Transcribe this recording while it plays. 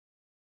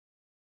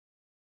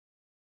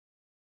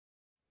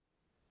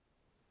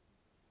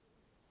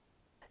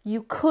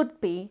You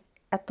could be,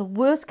 at the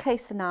worst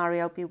case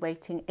scenario, be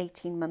waiting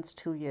 18 months,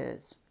 2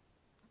 years.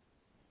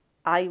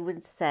 I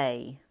would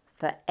say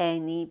for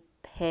any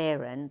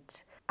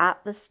parent,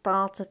 at the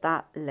start of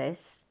that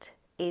list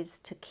is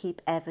to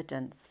keep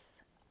evidence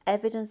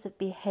of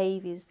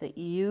behaviours that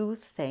you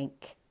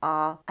think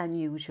are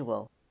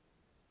unusual.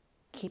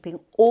 Keeping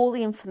all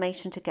the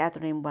information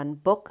together in one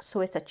book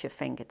so it's at your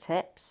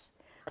fingertips.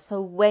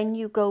 So when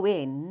you go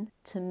in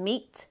to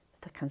meet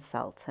the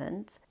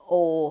consultant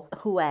or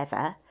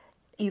whoever,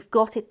 you've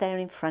got it there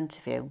in front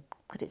of you.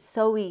 But it's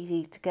so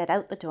easy to get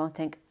out the door and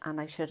think, and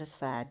I should have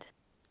said.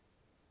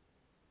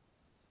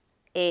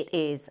 It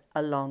is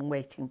a long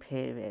waiting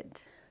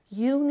period.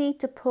 You need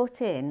to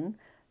put in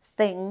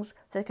things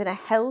that are going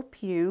to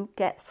help you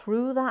get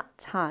through that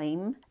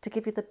time to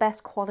give you the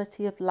best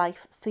quality of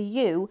life for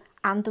you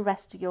and the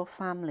rest of your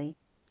family.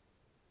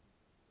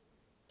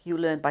 You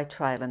learn by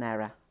trial and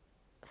error.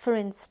 For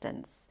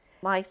instance,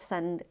 my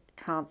son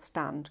can't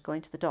stand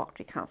going to the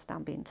doctor, he can't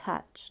stand being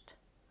touched.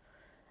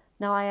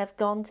 Now I have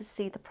gone to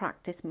see the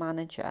practice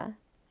manager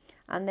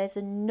and there's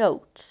a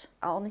note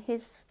on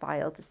his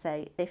file to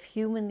say if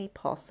humanly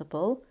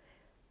possible,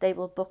 they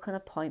will book an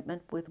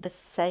appointment with the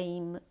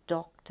same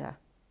doctor.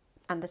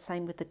 And the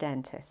same with the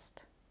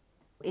dentist.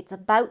 It's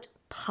about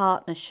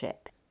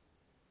partnership.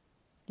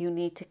 You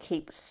need to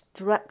keep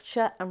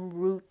structure and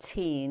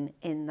routine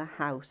in the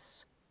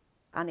house.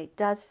 And it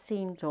does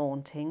seem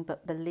daunting,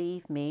 but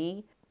believe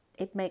me,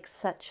 it makes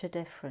such a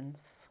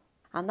difference.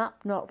 And that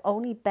not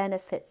only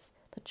benefits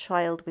the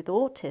child with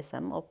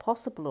autism or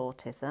possible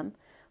autism,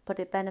 but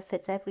it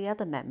benefits every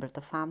other member of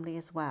the family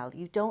as well.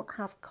 You don't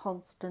have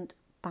constant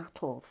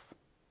battles.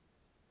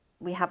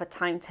 We have a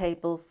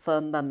timetable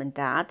for mum and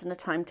dad and a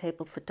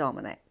timetable for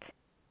Dominic.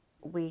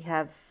 We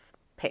have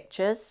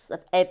pictures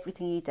of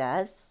everything he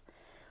does.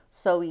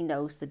 So he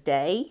knows the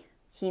day,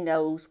 he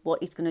knows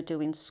what he's going to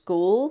do in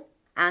school,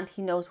 and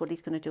he knows what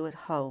he's going to do at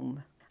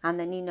home. And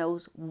then he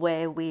knows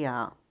where we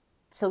are.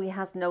 So he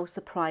has no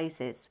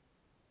surprises.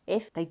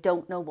 If they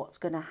don't know what's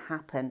going to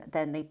happen,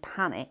 then they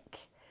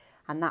panic.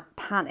 And that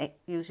panic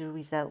usually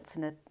results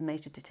in a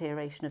major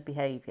deterioration of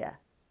behaviour.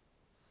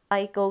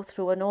 I go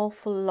through an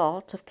awful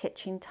lot of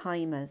kitchen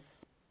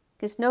timers.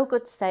 There's no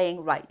good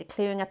saying, right, you're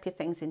clearing up your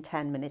things in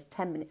 10 minutes.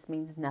 10 minutes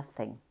means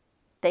nothing.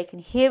 They can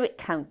hear it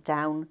count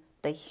down,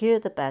 they hear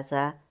the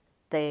buzzer,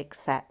 they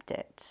accept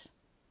it.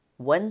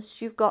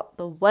 Once you've got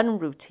the one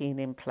routine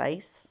in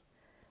place,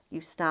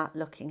 you start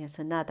looking at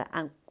another,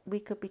 and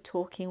we could be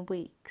talking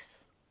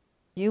weeks.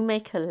 You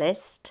make a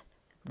list,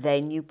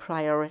 then you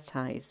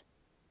prioritise.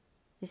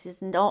 This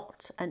is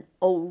not an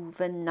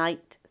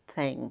overnight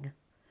thing.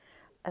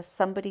 As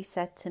somebody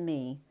said to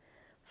me,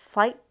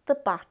 fight the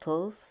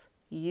battles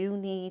you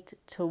need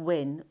to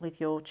win with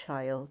your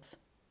child,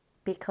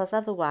 because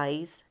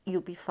otherwise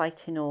you'll be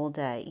fighting all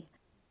day.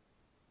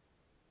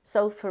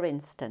 So for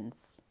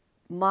instance,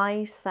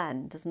 my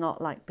son does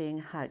not like being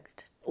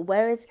hugged.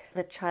 Whereas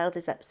the child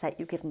is upset,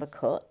 you give him a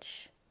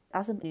clutch.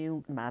 As a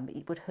new mum,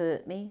 it would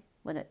hurt me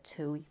when at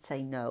 2 he'd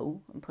say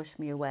no and push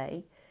me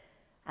away.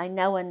 I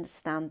now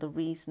understand the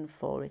reason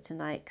for it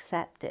and I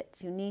accept it.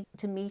 You need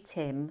to meet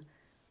him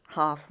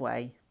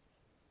halfway.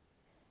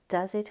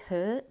 Does it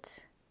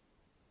hurt?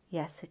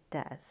 Yes, it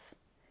does.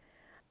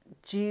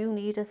 Do you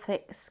need a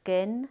thick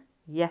skin?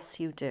 Yes,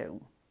 you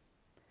do.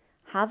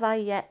 Have I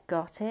yet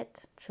got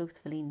it?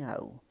 Truthfully,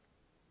 no.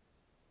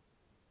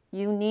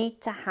 You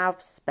need to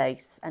have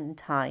space and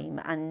time,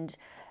 and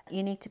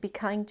you need to be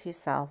kind to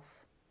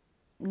yourself.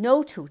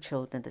 No two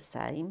children are the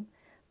same.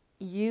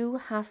 You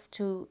have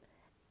to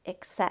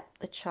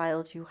accept the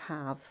child you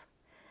have,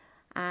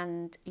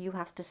 and you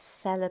have to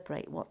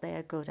celebrate what they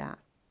are good at.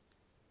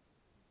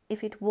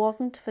 If it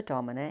wasn't for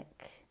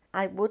Dominic,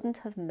 I wouldn't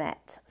have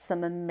met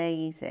some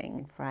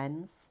amazing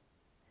friends.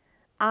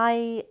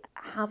 I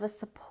have a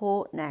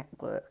support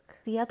network,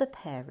 the other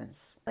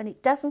parents, and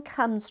it doesn't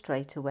come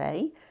straight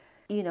away.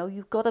 You know,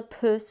 you've got to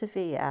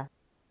persevere.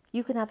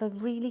 You can have a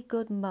really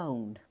good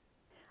moan,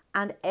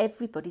 and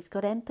everybody's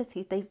got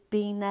empathy. They've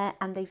been there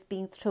and they've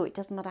been through it. It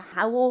doesn't matter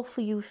how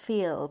awful you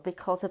feel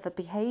because of a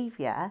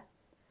behaviour,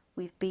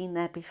 we've been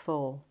there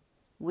before.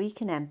 We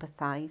can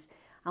empathise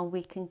and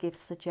we can give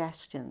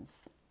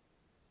suggestions.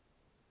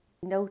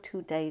 No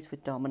 2 days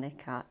with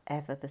Dominic are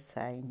ever the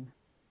same.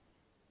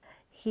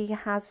 He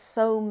has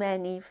so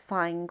many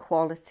fine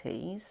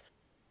qualities.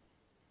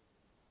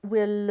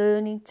 We're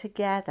learning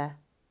together